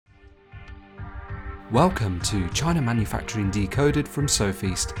Welcome to China Manufacturing Decoded from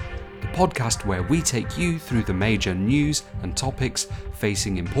Sofeast, the podcast where we take you through the major news and topics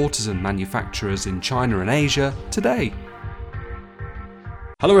facing importers and manufacturers in China and Asia today.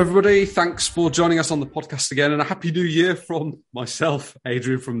 Hello everybody, thanks for joining us on the podcast again, and a happy new year from myself,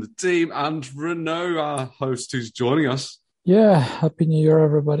 Adrian from the team, and Renaud, our host, who's joining us. Yeah, happy new year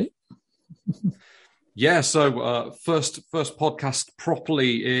everybody. Yeah, so first podcast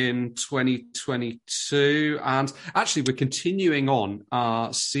properly in 2022, and actually we're continuing on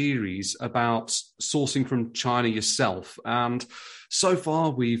our series about sourcing from China yourself. And so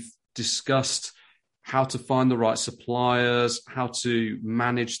far we've discussed how to find the right suppliers, how to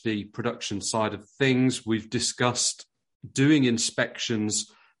manage the production side of things. We've discussed doing inspections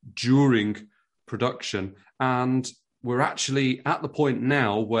during production, and we're actually at the point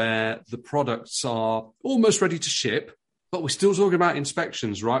now where the products are almost ready to ship, but we're still talking about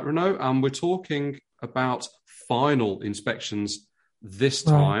inspections, right, Renaud? And we're talking about final inspections this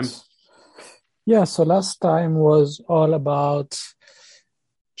time. Right. Yeah, so last time was all about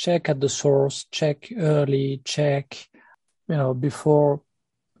check at the source, check early, check, before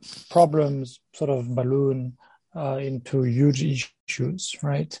problems sort of balloon into huge issues,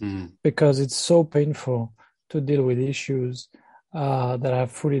 right? Because it's so painful to deal with issues that are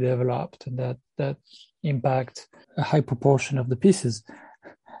fully developed and that impact a high proportion of the pieces.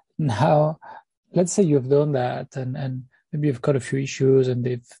 Now, let's say you've done that and maybe you've got a few issues and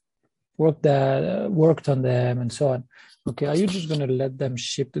they've worked on them and so on. Okay, are you just going to let them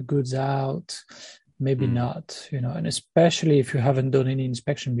ship the goods out? Maybe not, and especially if you haven't done any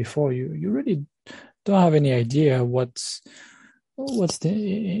inspection before, you really don't have any idea what's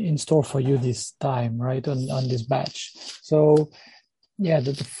in store for you this time, right, on this batch. So yeah,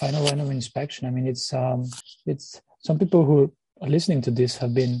 the final round of inspection, I mean, it's some people who are listening to this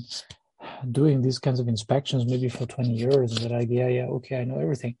have been doing these kinds of inspections maybe for 20 years, and they're like, yeah, okay, I know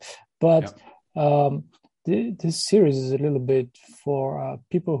everything. But this series is a little bit for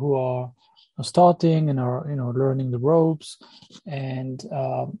people who are starting and are learning the ropes, and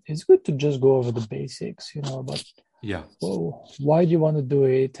it's good to just go over the basics, but why do you want to do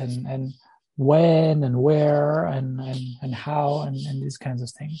it, and when and where and how and these kinds of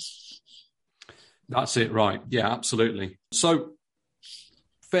things. That's it, right? Yeah, absolutely. So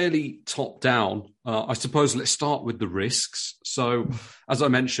fairly top down, I suppose. Let's start with the risks. So as I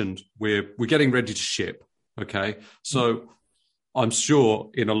mentioned, we're getting ready to ship. Okay, so I'm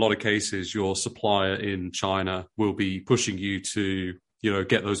sure in a lot of cases your supplier in China will be pushing you to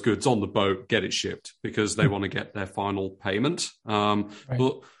get those goods on the boat, get it shipped, because they want to get their final payment. Right.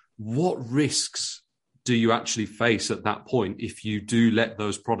 But what risks do you actually face at that point if you do let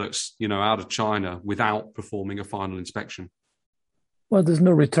those products, out of China without performing a final inspection? Well, there's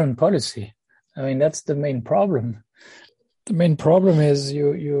no return policy. I mean, that's the main problem. The main problem is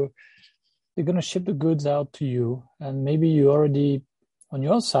you're going to ship the goods out to you, and maybe you already, on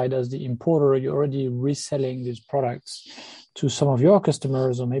your side as the importer, you're already reselling these products to some of your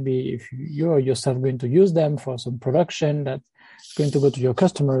customers, or maybe if you're yourself going to use them for some production that's going to go to your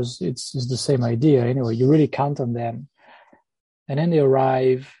customers, it's the same idea. Anyway, you really count on them. And then they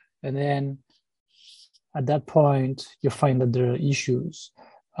arrive, and then at that point, you find that there are issues.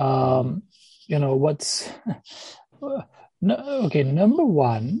 Number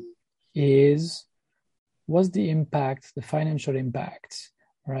one is, what's the impact, the financial impact,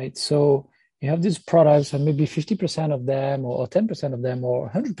 right? So you have these products, and maybe 50% of them or 10% of them or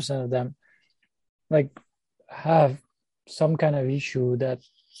 100% of them have some kind of issue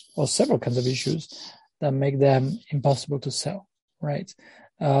or several kinds of issues that make them impossible to sell, right?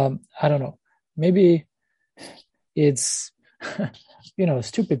 I don't know. Maybe it's,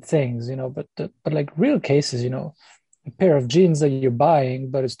 stupid things, but like real cases, a pair of jeans that you're buying,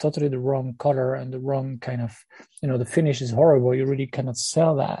 but it's totally the wrong color and the wrong kind of, the finish is horrible. You really cannot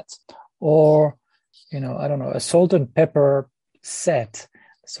sell that. Or, I don't know, a salt and pepper set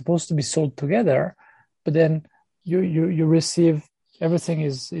supposed to be sold together, but then you receive everything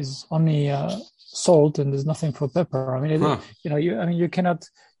is only salt and there's nothing for pepper. I mean, you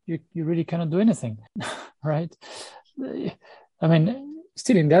really cannot do anything, right? I mean,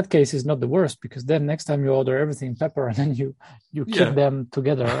 still in that case is not the worst, because then next time you order everything pepper and then you keep them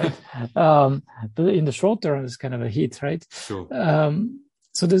together, right? But in the short term, it's kind of a hit, right? Sure.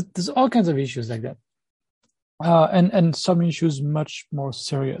 So there's all kinds of issues like that. And some issues much more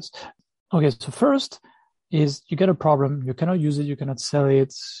serious. Okay, so first is you get a problem, you cannot use it, you cannot sell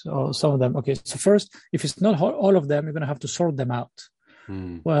it, or some of them. Okay, so first, if it's not all of them, you're going to have to sort them out.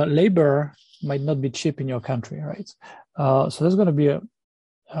 Well, labor might not be cheap in your country, right? So there's going to be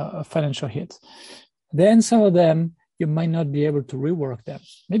a financial hit. Then some of them, you might not be able to rework them.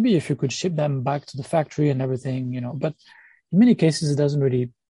 Maybe if you could ship them back to the factory and everything, but in many cases, it doesn't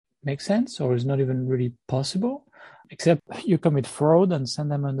really make sense or is not even really possible, except you commit fraud and send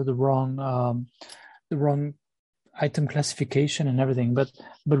them under the wrong item classification and everything. But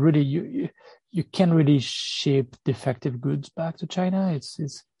really, you can't really ship defective goods back to China.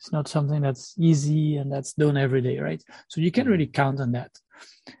 It's not something that's easy and that's done every day, right? So you can't really count on that.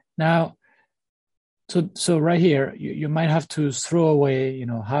 Now, so right here, you might have to throw away,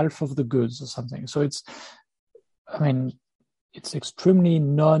 half of the goods or something. So it's extremely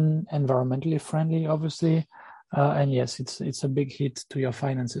non-environmentally friendly, obviously. And yes, it's a big hit to your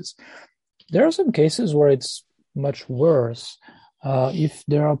finances. There are some cases where it's much worse. If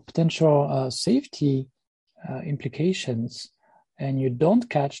there are potential safety implications and you don't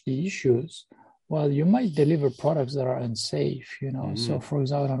catch the issues, well, you might deliver products that are unsafe, So, for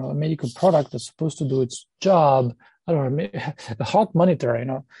example, I don't know, a medical product that's supposed to do its job, I don't know, a heart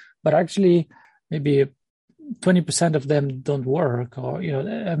monitor, but actually maybe 20% of them don't work, or,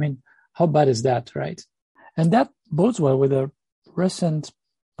 how bad is that, right? And that bodes well with a recent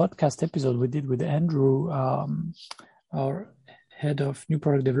podcast episode we did with Andrew, our head of new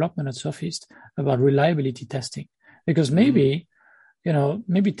product development at Sofist, about reliability testing. Because maybe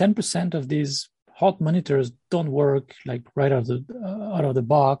 10% of these heart monitors don't work like right out of the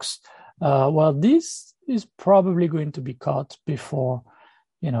box. Well, this is probably going to be caught before,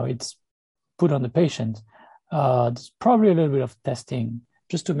 it's put on the patient. There's probably a little bit of testing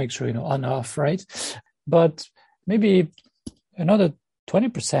just to make sure, on off, right? But maybe another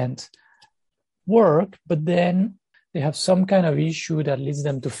 20% work, but then they have some kind of issue that leads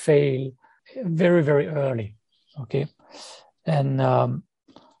them to fail very, very early. Okay. And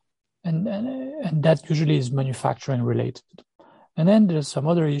that usually is manufacturing related. And then there's some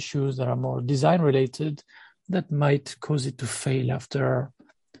other issues that are more design related that might cause it to fail after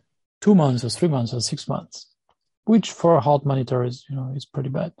 2 months or 3 months or 6 months, which for a heart monitor is pretty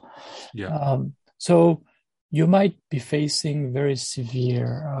bad. Yeah. So you might be facing very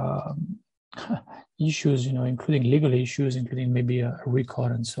severe issues, including legal issues, including maybe a recall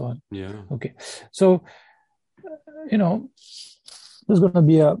and so on. Yeah. Okay. So, there's going to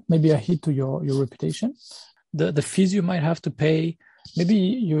be maybe a hit to your reputation. The fees you might have to pay, maybe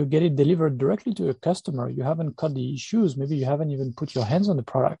you get it delivered directly to your customer. You haven't cut the issues. Maybe you haven't even put your hands on the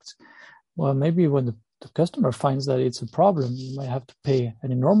product. Well, maybe when the customer finds that it's a problem, you might have to pay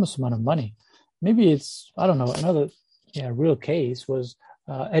an enormous amount of money. Maybe it's, I don't know, another real case was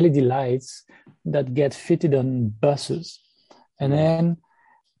LED lights that get fitted on buses. And then,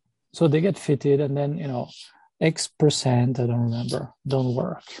 so they get fitted and then, X%, I don't remember, don't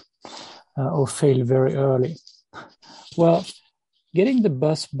work or fail very early. Well, getting the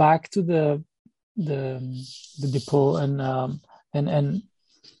bus back to the depot and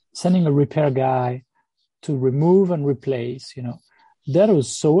sending a repair guy to remove and replace, that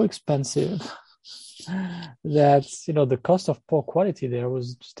was so expensive that, the cost of poor quality there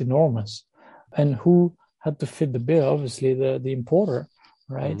was just enormous. And who had to fit the bill? Obviously, the importer,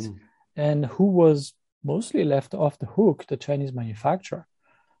 right? And who was mostly left off the hook? The Chinese manufacturer.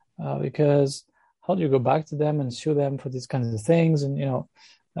 Because how do you go back to them and sue them for these kinds of things? And,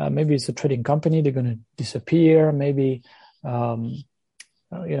 maybe it's a trading company, they're going to disappear. Maybe,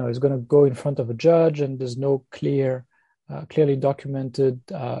 it's going to go in front of a judge and there's no clearly documented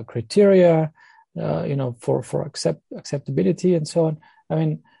criteria, for acceptability and so on. I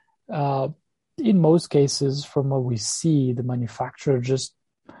mean, in most cases, from what we see, the manufacturer just,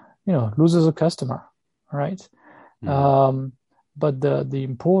 loses a customer, right? But the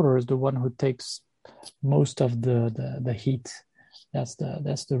importer is the one who takes most of the heat. That's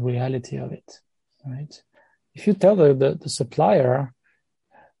the reality of it, right? If you tell the supplier,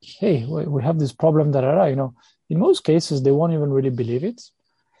 hey, we have this problem, in most cases they won't even really believe it,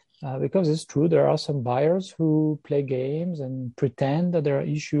 because it's true. There are some buyers who play games and pretend that there are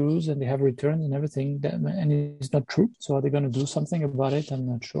issues and they have returns and everything, and it's not true. So are they going to do something about it? I'm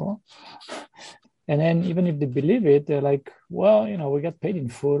not sure. And then even if they believe it, they're like, well, we got paid in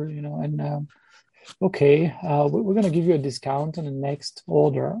full, and okay, we're going to give you a discount on the next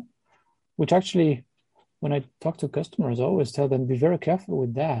order, which actually, when I talk to customers, I always tell them, be very careful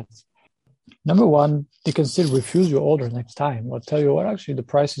with that. Number one, they can still refuse your order next time or tell you, well, actually, the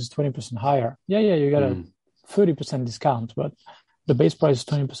price is 20% higher. Yeah, you got a 30% discount, but the base price is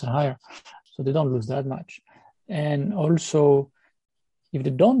 20% higher. So they don't lose that much. And also, if they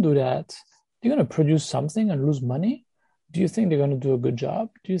don't do that, they're going to produce something and lose money. Do you think they're going to do a good job?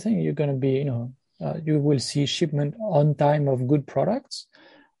 Do you think you're going to be, you will see shipment on time of good products?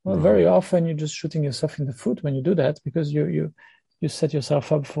 Well, very often you're just shooting yourself in the foot when you do that, because you set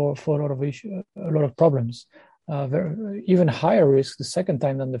yourself up for a lot of a lot of problems. Even higher risk the second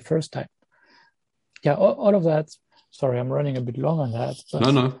time than the first time. Yeah, all of that. Sorry, I'm running a bit long on that.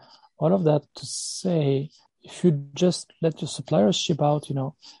 But No. All of that to say, if you just let your suppliers ship out,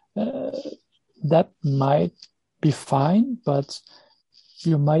 that might be fine, but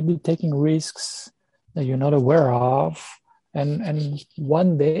you might be taking risks that you're not aware of. And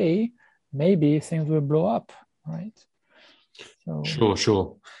one day, maybe things will blow up, right? So,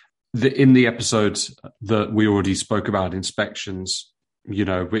 Sure. In the episodes that we already spoke about, inspections,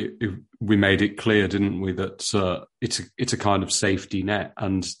 we made it clear, didn't we, that it's a kind of safety net,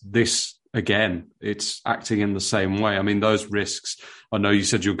 and this again, it's acting in the same way. I mean, those risks, I know you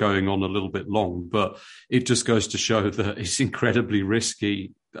said you're going on a little bit long, but it just goes to show that it's incredibly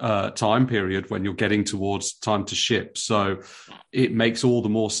risky time period when you're getting towards time to ship. So it makes all the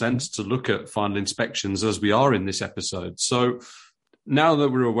more sense to look at final inspections as we are in this episode. So now that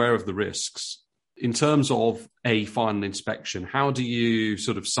we're aware of the risks, in terms of a final inspection, how do you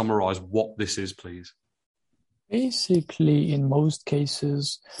sort of summarize what this is, please? Basically, in most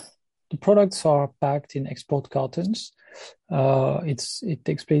cases, the products are packed in export cartons. It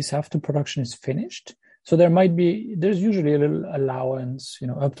takes place after production is finished. So there's usually a little allowance,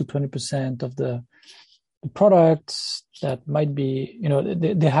 up to 20% of the products that might be,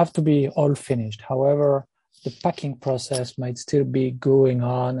 they have to be all finished. However, the packing process might still be going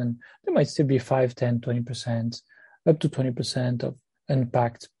on, and there might still be 5, 10, 20%, up to 20% of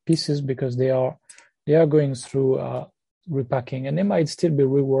unpacked pieces, because they are going through repacking, and they might still be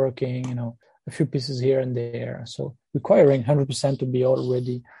reworking, a few pieces here and there. So requiring 100% to be all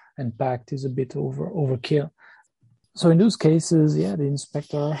ready and packed is a bit overkill. So in those cases, the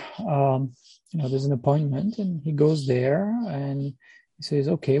inspector, there's an appointment, and he goes there and he says,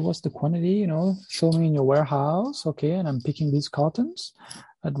 okay, what's the quantity? Show me in your warehouse. Okay. And I'm picking these cartons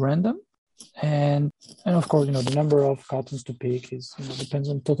at random. And of course, the number of cartons to pick is, depends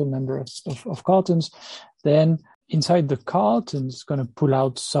on total number of cartons. Then inside the carton, it's going to pull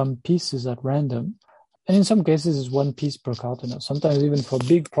out some pieces at random. And in some cases, it's one piece per carton. Or sometimes even for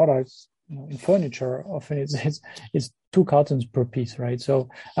big products, in furniture, often it's 2 cartons per piece, right? So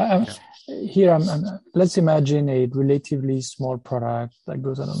here, let's imagine a relatively small product that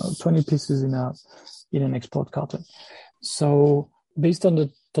goes, 20 pieces in an export carton. So based on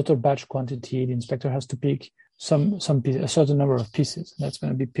the total batch quantity, the inspector has to pick some a certain number of pieces. That's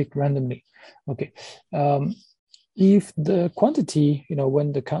going to be picked randomly. Okay. If the quantity,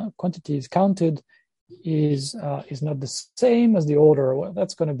 when the quantity is counted, is not the same as the order, well,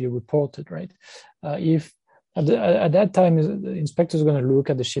 that's going to be reported, right? If at that time, the inspector is going to look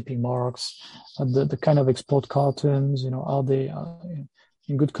at the shipping marks, at the kind of export cartons. Are they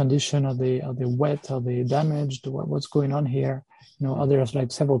in good condition? Are they wet? Are they damaged? What's going on here? Are there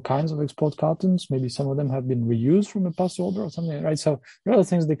like several kinds of export cartons? Maybe some of them have been reused from a past order or something, right? So there are other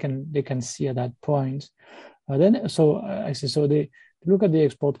things they can see at that point. So they look at the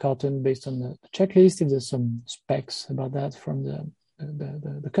export carton based on the checklist. If there's some specs about that from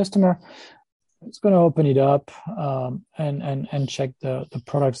the customer, it's going to open it up and check the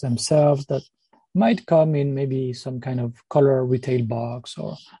products themselves that might come in maybe some kind of color retail box,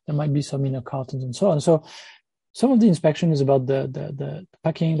 or there might be some inner cartons and so on. So some of the inspection is about the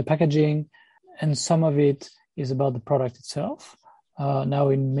packing, the packaging, and some of it is about the product itself. Now,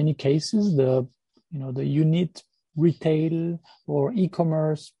 in many cases, the unit retail or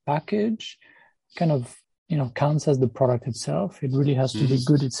e-commerce package kind of counts as the product itself. It really has to be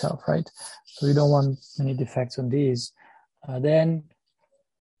good itself, right? So you don't want any defects on these. Then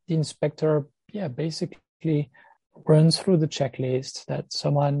the inspector, basically runs through the checklist that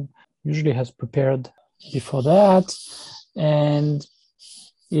someone usually has prepared before that, and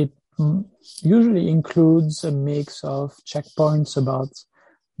it usually includes a mix of checkpoints about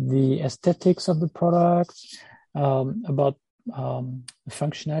the aesthetics of the product, about the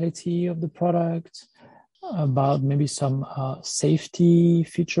functionality of the product, about maybe some safety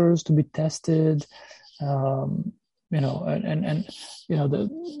features to be tested, and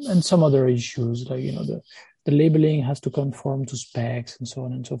some other issues, like the labeling has to conform to specs and so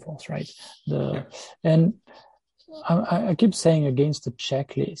on and so forth, right? And I keep saying against the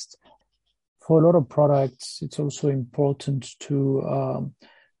checklist. For a lot of products, it's also important to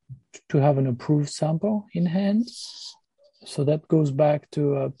have an approved sample in hand. So that goes back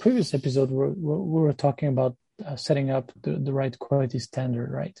to a previous episode where we were talking about setting up the right quality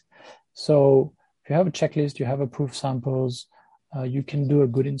standard, right? So if you have a checklist, you have approved samples, you can do a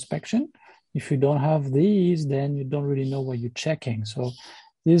good inspection. If you don't have these, then you don't really know what you're checking. So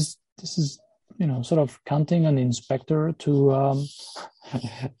this is, sort of counting on the inspector to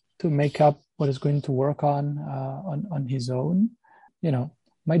to make up what is going to work on his own.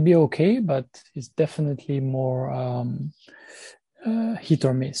 Might be okay, but it's definitely more hit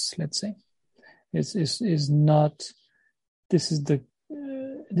or miss. Let's say is not.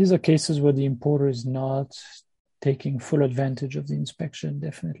 These are cases where the importer is not taking full advantage of the inspection.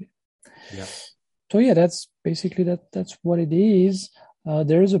 Definitely. Yeah. So yeah, that's basically that's what it is.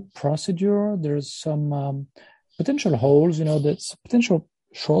 There is a procedure. There's some potential holes. That's potential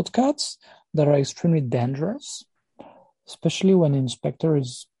shortcuts that are extremely dangerous, especially when the inspector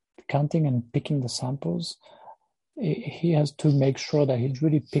is counting and picking the samples. He has to make sure that he's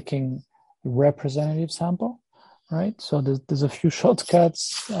really picking a representative sample, right? So there's a few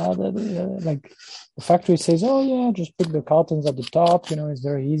shortcuts like the factory says, oh yeah, just pick the cartons at the top. It's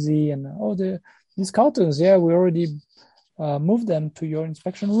very easy. And these cartons, yeah, we already moved them to your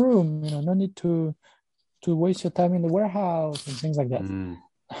inspection room. No need to waste your time in the warehouse and things like that.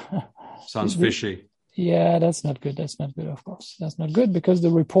 Sounds fishy. Yeah, that's not good. That's not good, of course. That's not good because the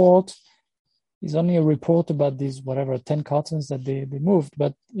report is only a report about these, 10 cartons that they moved,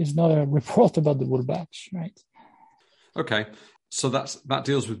 but it's not a report about the whole batch, right? Okay. So that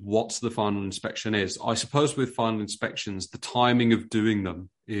deals with what the final inspection is. I suppose with final inspections, the timing of doing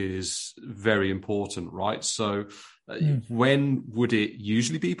them is very important, right? So when would it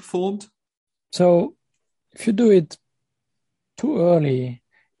usually be performed? So if you do it too early,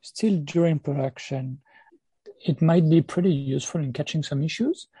 still during production, it might be pretty useful in catching some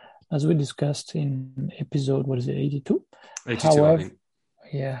issues, as we discussed in episode, 82? 82, however, I think.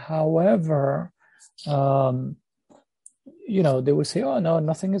 Yeah, however, they will say, oh, no,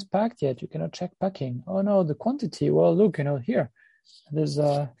 nothing is packed yet. You cannot check packing. Oh, no, the quantity. Well, look, here, there's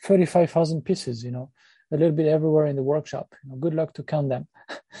 35,000 pieces, a little bit everywhere in the workshop. Good luck to count them.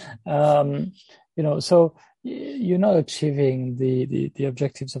 So you're not achieving the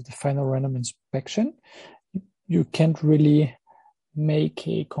objectives of the final random inspection. You can't really make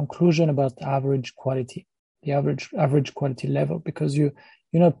a conclusion about average quality, the average quality level, because you're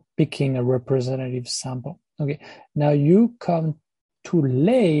not picking a representative sample. Okay, now you come too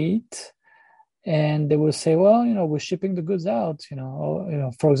late, and they will say, well, we're shipping the goods out.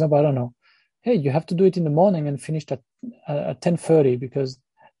 Or, for example, I don't know. Hey, you have to do it in the morning and finish at 10:30 because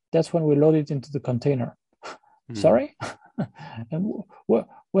that's when we load it into the container. Sorry, and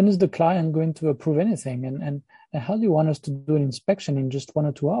when is the client going to approve anything? And how do you want us to do an inspection in just 1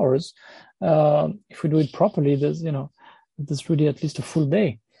 or 2 hours? If we do it properly, there's really at least a full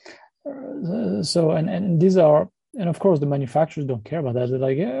day. So these are, and of course the manufacturers don't care about that. They're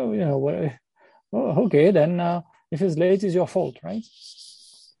like, okay, then if it's late, it's your fault, right?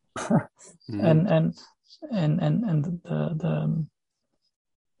 And the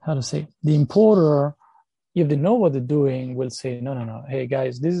how to say, the importer, if they know what they're doing, will say, no. Hey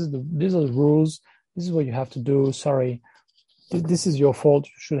guys, these are the rules. This is what you have to do. Sorry, this is your fault.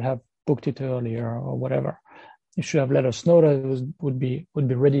 You should have booked it earlier or whatever. You should have let us know that it would be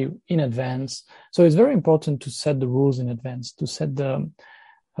ready in advance. So it's very important to set the rules in advance, to set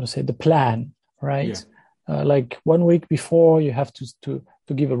the plan, right? Yeah. Like 1 week before, you have to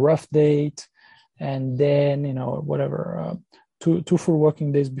give a rough date, and then two full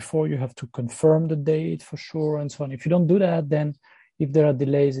working days before, you have to confirm the date for sure, and so on. If you don't do that, then if there are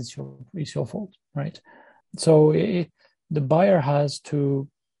delays, it's your fault, right? So the buyer has to,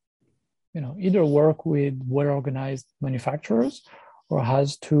 either work with well-organized manufacturers, or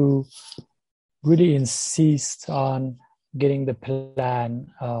has to really insist on getting the plan,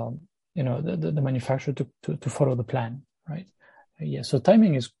 the manufacturer to follow the plan, right? Yeah. So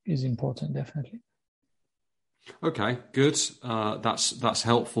timing is important, definitely. Okay, good. That's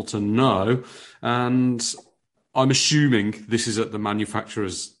helpful to know. And I'm assuming this is at the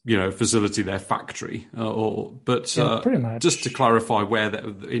manufacturer's, facility, their factory, pretty much. Just to clarify where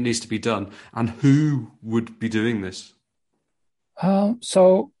it needs to be done and who would be doing this.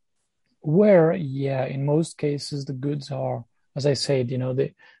 So in most cases the goods are, as I said,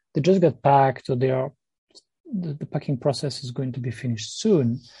 they just got packed, or the packing process is going to be finished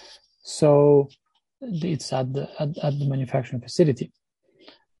soon. So it's at the manufacturing facility.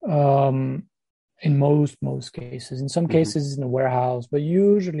 In most cases. In some cases, it's in a warehouse, but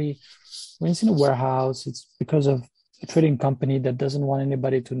usually when it's in a warehouse, it's because of a trading company that doesn't want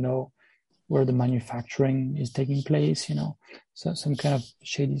anybody to know where the manufacturing is taking place, so some kind of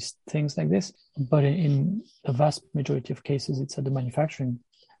shady things like this. But in the vast majority of cases, it's at the manufacturing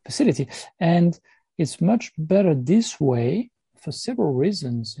facility. And it's much better this way for several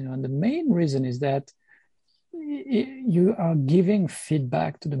reasons, and the main reason is that you are giving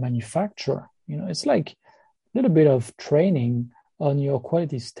feedback to the manufacturer. It's like a little bit of training on your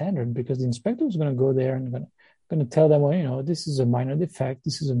quality standard, because the inspector is going to go there and going to tell them, well, this is a minor defect,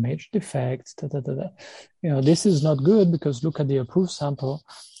 this is a major defect, this is not good because look at the approved sample,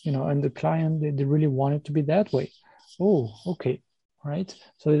 and the client, they really want it to be that way. Oh, okay, right.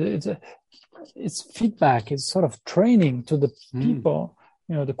 So it's feedback, it's sort of training to the people,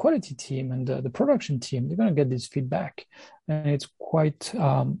 the quality team and the production team. They're going to get this feedback, and it's quite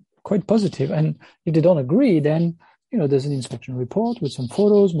positive. And if they don't agree, then there's an inspection report with some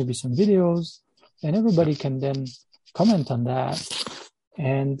photos, maybe some videos, and everybody can then comment on that,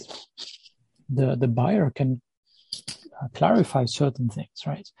 and the buyer can clarify certain things,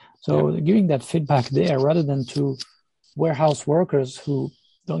 right? So giving that feedback there, rather than to warehouse workers who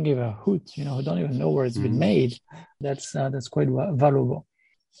don't give a hoot, who don't even know where it's been made, that's quite valuable.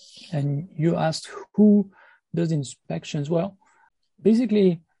 And you asked who does inspections. Well,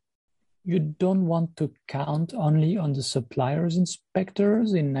 basically, you don't want to count only on the supplier's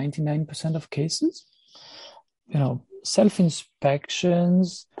inspectors in 99% of cases.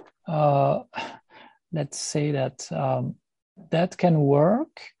 Self-inspections, let's say that that can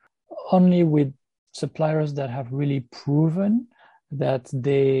work only with suppliers that have really proven that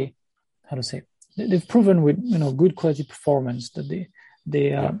they've proven with good quality performance that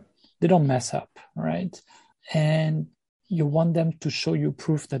they don't mess up, right? And you want them to show you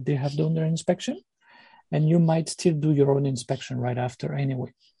proof that they have done their inspection, and you might still do your own inspection right after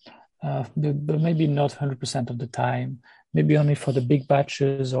anyway. But maybe not 100% of the time, maybe only for the big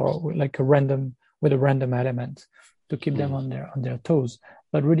batches, or like a random element to keep them on their toes.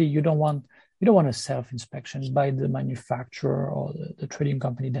 But really, you don't want a self-inspection by the manufacturer or the trading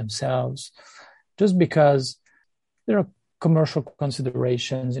company themselves, just because there are commercial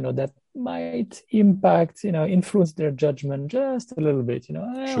considerations, that might impact, influence their judgment just a little bit,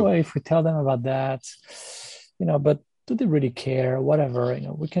 Sure. Well, if we tell them about that, but do they really care? Whatever,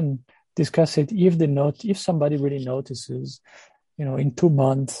 we can discuss it if somebody really notices, in 2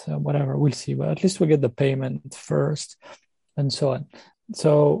 months, whatever, we'll see. But at least we get the payment first, and so on.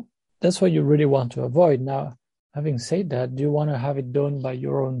 So that's what you really want to avoid. Now, having said that, do you want to have it done by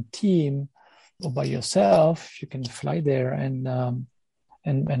your own team or by yourself? You can fly there and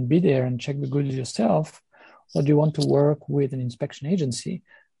be there and check the goods yourself. Or do you want to work with an inspection agency?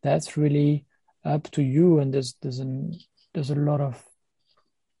 That's really up to you. And there's a lot of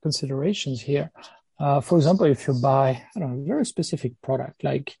considerations here. For example, if you buy, a very specific product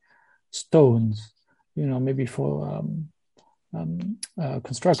like stones, maybe for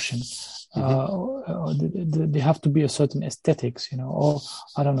construction, or they have to be a certain aesthetics, or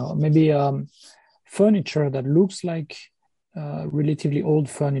I don't know, maybe furniture that looks like relatively old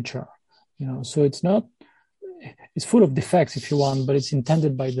furniture, so it's full of defects if you want, but it's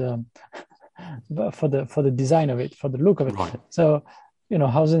intended for the design of it, for the look of it. Right. So,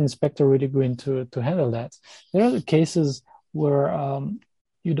 how's an inspector really going to handle that? There are cases where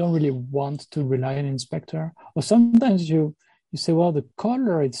you don't really want to rely on an inspector, or sometimes you say, well, the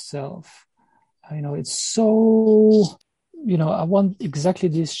color itself, it's so, I want exactly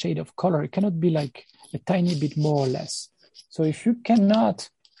this shade of color. It cannot be like a tiny bit more or less. So if you cannot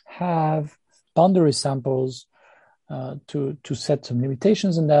have boundary samples to set some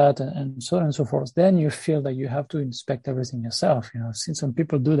limitations in that and so on and so forth, then you feel that you have to inspect everything yourself. I've seen some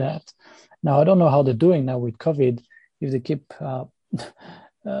people do that. Now, I don't know how they're doing now with COVID, if they keep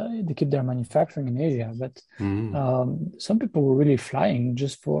their manufacturing in Asia, but some people were really flying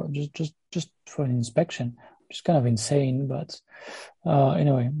just for an inspection, which is kind of insane. But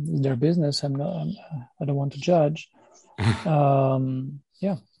anyway, their business. I don't want to judge. There's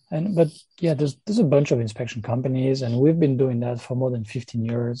a bunch of inspection companies, and we've been doing that for more than 15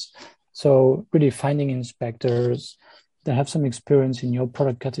 years. So really finding inspectors that have some experience in your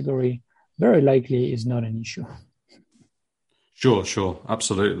product category very likely is not an issue. Sure,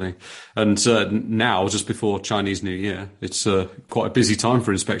 absolutely. And now, just before Chinese New Year, it's quite a busy time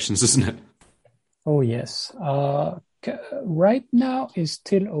for inspections, isn't it? Oh, yes. Right now is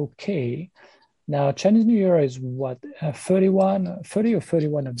still okay. Now, Chinese New Year is what, 30 or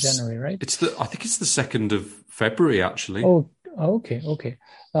 31 of January, right? I think it's the 2nd of February, actually. Oh, okay.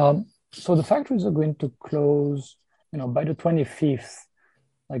 So the factories are going to close, by the 25th.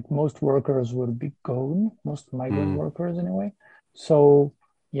 Like most workers will be gone, most migrant workers anyway. So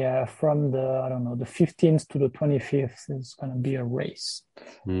yeah, from the 15th to the 25th is going to be a race.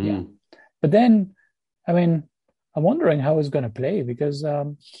 Yeah. But then, I'm wondering how it's going to play, because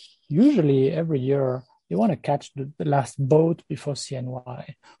usually every year you want to catch the last boat before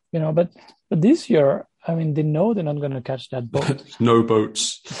CNY, but this year, I mean, they know they're not going to catch that boat. No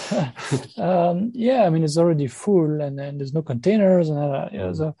boats. Yeah, I mean, it's already full, and there's no containers,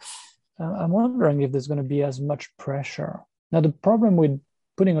 and so I'm wondering if there's going to be as much pressure. Now, the problem with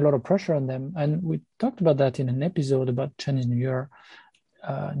putting a lot of pressure on them, and we talked about that in an episode about Chinese New Year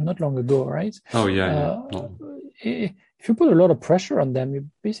not long ago, right? Oh, yeah. If you put a lot of pressure on them, you're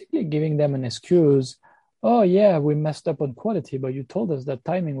basically giving them an excuse. Oh, yeah, we messed up on quality, but you told us that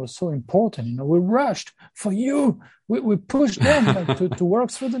timing was so important. We rushed for you. We pushed them to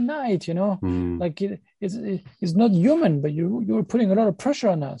work through the night, Like it's not human, but you were putting a lot of pressure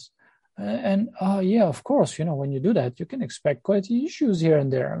on us. Yeah, of course, when you do that, you can expect quality issues here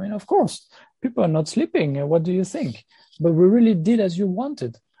and there. I mean, of course, people are not sleeping. What do you think? But we really did as you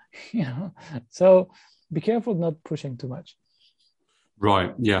wanted, So be careful not pushing too much.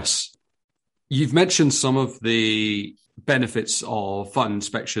 Right. Yes. You've mentioned some of the benefits of final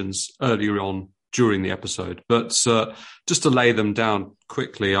inspections earlier on during the episode, but just to lay them down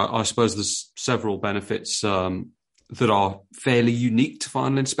quickly, I suppose there's several benefits that are fairly unique to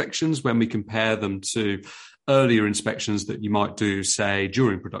final inspections when we compare them to earlier inspections that you might do, say,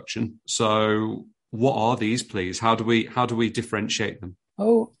 during production. So what are these, please? How do we differentiate them?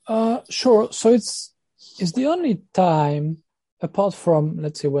 Oh, sure. So it's the only time, apart from,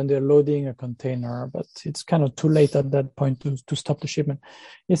 let's say, when they're loading a container, but it's kind of too late at that point to stop the shipment.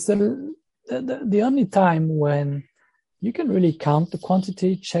 It's the only time when you can really count the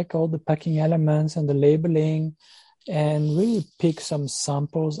quantity, check all the packing elements and the labeling, and really pick some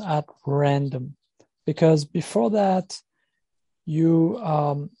samples at random. Because before that, you,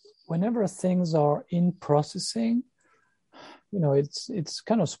 whenever things are in processing, it's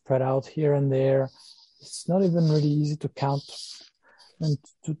kind of spread out here and there. It's not even really easy to count and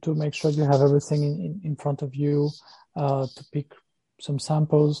to make sure you have everything in front of you, to pick some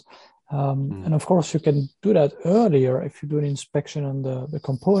samples. And of course, you can do that earlier if you do an inspection on the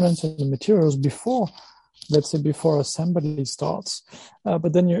components and the materials before, let's say, before assembly starts.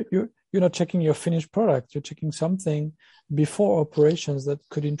 But then you're not checking your finished product. You're checking something before operations that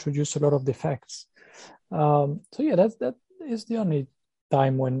could introduce a lot of defects. So yeah, that is the only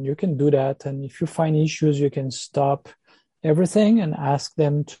time when you can do that. And if you find issues, you can stop everything and ask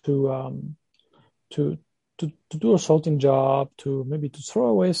them to do a sorting job, to maybe to throw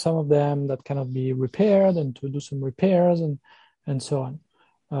away some of them that cannot be repaired, and to do some repairs and so on.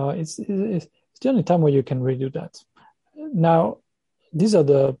 It's the only time where you can redo that. Now, these are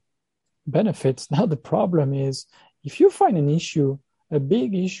the benefits. Now the problem is, if you find an issue, a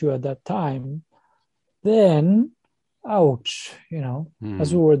big issue at that time, then ouch,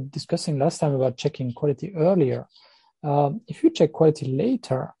 as we were discussing last time about checking quality earlier, if you check quality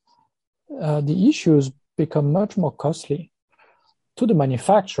later, the issues become much more costly to the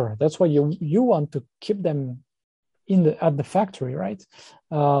manufacturer. That's why you want to keep them at the factory, right?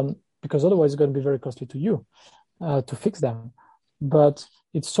 Because otherwise it's going to be very costly to you to fix them. But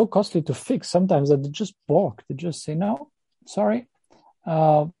it's so costly to fix sometimes that they just balk. They just say, no, sorry,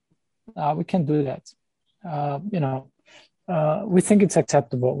 we can't do that. We think it's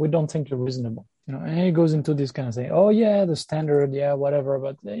acceptable. We don't think you're reasonable. And it goes into this kind of saying, oh yeah, the standard, yeah, whatever.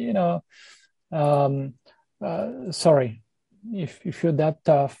 But sorry, if you're that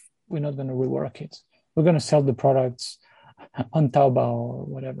tough, we're not going to rework it. We're going to sell the products on Taobao or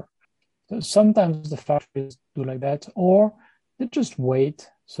whatever. So sometimes the factories do like that, or they just wait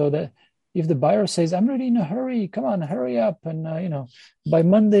so that if the buyer says, I'm really in a hurry, come on, hurry up. And, by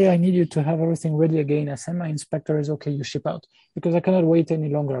Monday, I need you to have everything ready again. I send my inspectors, okay, you ship out because I cannot wait any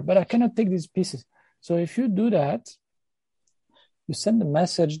longer, but I cannot take these pieces. So if you do that, you send a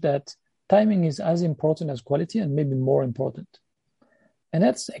message that timing is as important as quality and maybe more important. And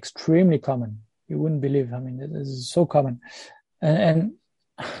that's extremely common. You wouldn't believe. I mean, this is so common. And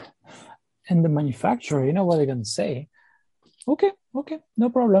the manufacturer, you know what they're going to say? Okay, no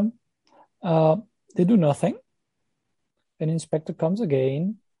problem. They do nothing. An inspector comes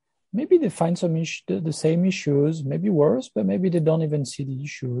again. Maybe they find some the same issues, maybe worse, but maybe they don't even see the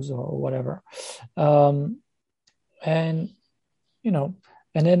issues or whatever. And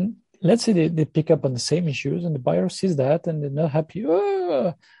then let's say they pick up on the same issues and the buyer sees that and they're not happy.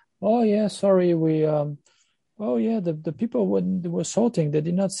 Oh yeah, sorry, the people when they were sorting, they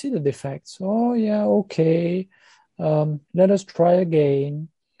did not see the defects. Oh yeah, okay. Let us try again.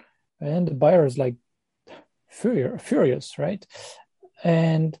 And the buyer is like furious, right?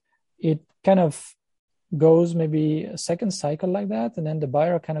 And it kind of goes maybe a second cycle like that. And then the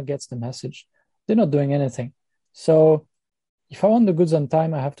buyer kind of gets the message. They're not doing anything. So if I want the goods on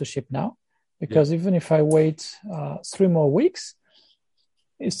time, I have to ship now. Because even if I wait 3 more weeks,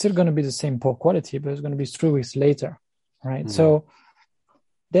 it's still going to be the same poor quality, but it's going to be 3 weeks later, right? So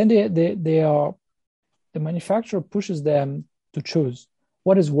then the manufacturer pushes them to choose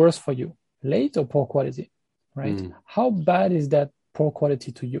what is worse for you, late or poor quality, right? How bad is that poor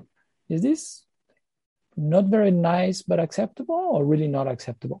quality to you? Is this not very nice but acceptable, or really not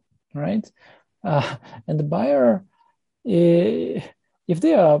acceptable, right? And the buyer, if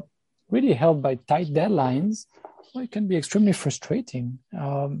they are really held by tight deadlines, well, it can be extremely frustrating.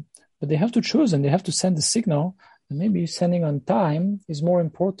 But they have to choose, and they have to send the signal. And maybe sending on time is more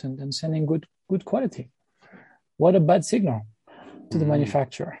important than sending good quality. What a bad signal to the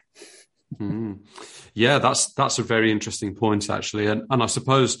manufacturer. Yeah, that's a very interesting point, actually. And I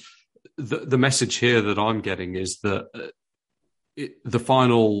suppose the message here that I'm getting is that the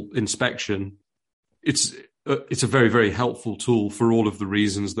final inspection, it's a very, very helpful tool for all of the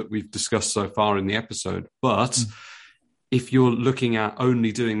reasons that we've discussed so far in the episode. But if you're looking at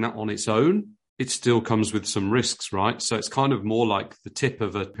only doing that on its own, it still comes with some risks, right? So it's kind of more like the tip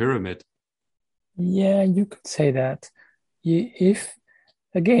of a pyramid. Yeah, you could say that. If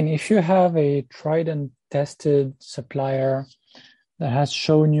you have a tried and tested supplier that has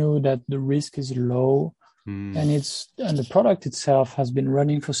shown you that the risk is low, and the product itself has been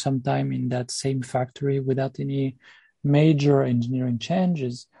running for some time in that same factory without any major engineering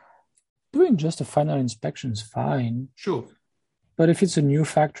changes, doing just a final inspection is fine. Sure. But if it's a new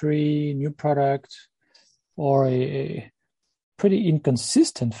factory, new product, or a pretty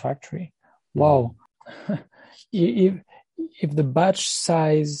inconsistent factory, wow. If the batch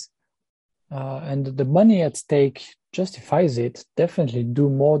size and the money at stake justifies it, definitely do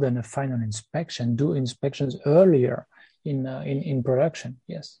more than a final inspection. Do inspections earlier in production.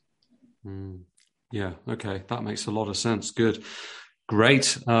 Yes. Yeah. Okay. That makes a lot of sense. Good.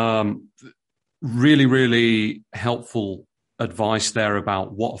 Great. Really, really helpful advice there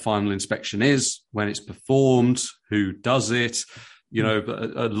about what a final inspection is, when it's performed, who does it,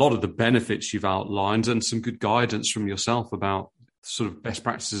 a lot of the benefits you've outlined, and some good guidance from yourself about sort of best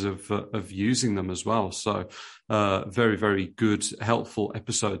practices of using them as well. So very, very good, helpful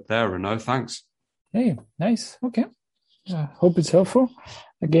episode there, Renaud. Thanks. Hey, nice. Okay. Hope it's helpful.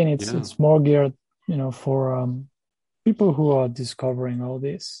 Again, it's more geared, for people who are discovering all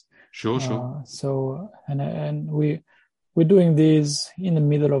this. Sure. So, and we're doing this in the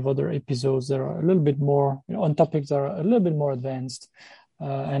middle of other episodes that are a little bit more, on topics that are a little bit more advanced.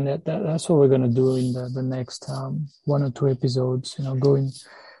 And that's what we're going to do in the next 1 or 2 episodes, going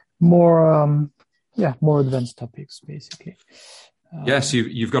more, more advanced topics, basically. Yes,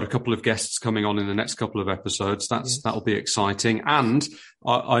 you've got a couple of guests coming on in the next couple of episodes. That'll be exciting. And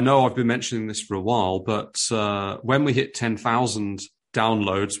I know I've been mentioning this for a while, but when we hit 10,000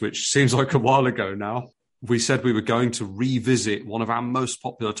 downloads, which seems like a while ago now, we said we were going to revisit one of our most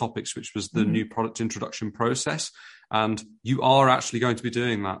popular topics, which was the new product introduction process. And you are actually going to be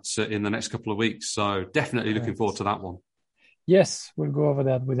doing that in the next couple of weeks. So definitely looking forward to that one. Yes, we'll go over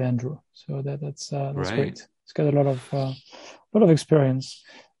that with Andrew. So that's great. He's got a lot of experience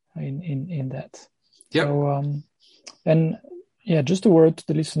in that. Yep. So, just a word to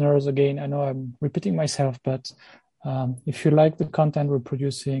the listeners again. I know I'm repeating myself, but if you like the content we're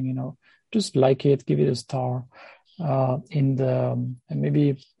producing, just like it, give it a star, and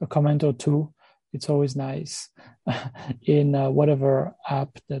maybe a comment or two. It's always nice in whatever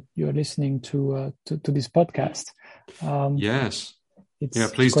app that you're listening to this podcast. Yes.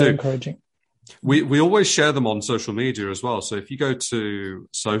 It's please quite do. Encouraging. We always share them on social media as well. So if you go to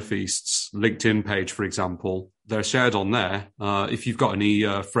Sofeast's LinkedIn page, for example, they're shared on there. If you've got any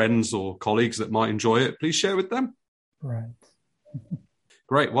friends or colleagues that might enjoy it, please share with them. Right.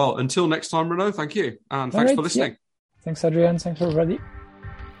 Great. Well, until next time, Renaud, thank you. And thanks for listening. Yeah. Thanks, Adrian. Thanks, everybody.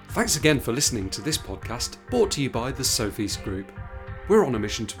 Thanks again for listening to this podcast brought to you by the Sofeast Group. We're on a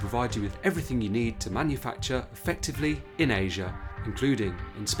mission to provide you with everything you need to manufacture effectively in Asia, including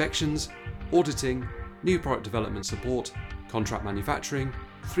inspections, auditing, new product development support, contract manufacturing,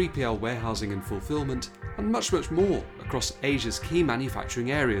 3PL warehousing and fulfillment, and much, much more across Asia's key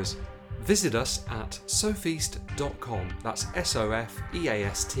manufacturing areas. Visit us at sofeast.com, that's SOFEAST.com,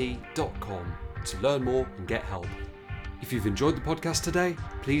 to learn more and get help. If you've enjoyed the podcast today,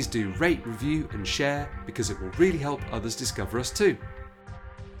 please do rate, review and share, because it will really help others discover us too.